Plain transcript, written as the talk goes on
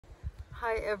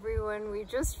Hi everyone, we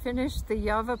just finished the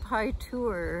Yavapai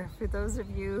tour. For those of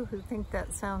you who think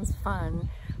that sounds fun,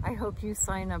 I hope you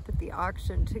sign up at the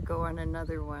auction to go on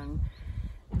another one.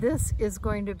 This is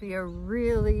going to be a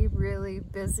really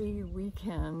busy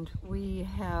weekend. We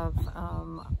have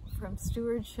from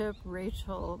stewardship,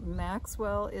 Rachel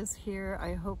Maxwell is here.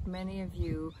 I hope many of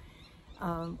you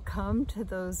come to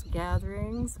those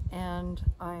gatherings, and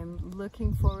I'm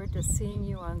looking forward to seeing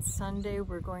you on Sunday.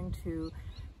 We're going to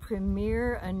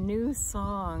premiere a new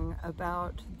song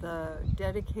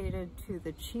dedicated to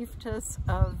the chieftess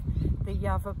of the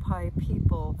Yavapai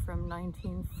people from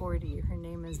 1940. Her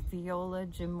name is Viola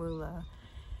Jimulla.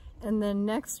 And then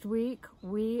next week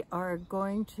we are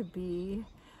going to be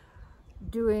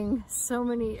doing so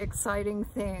many exciting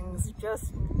things.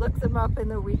 Just look them up in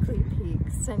the Weekly Peak.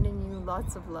 Sending you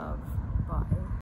lots of love. Bye.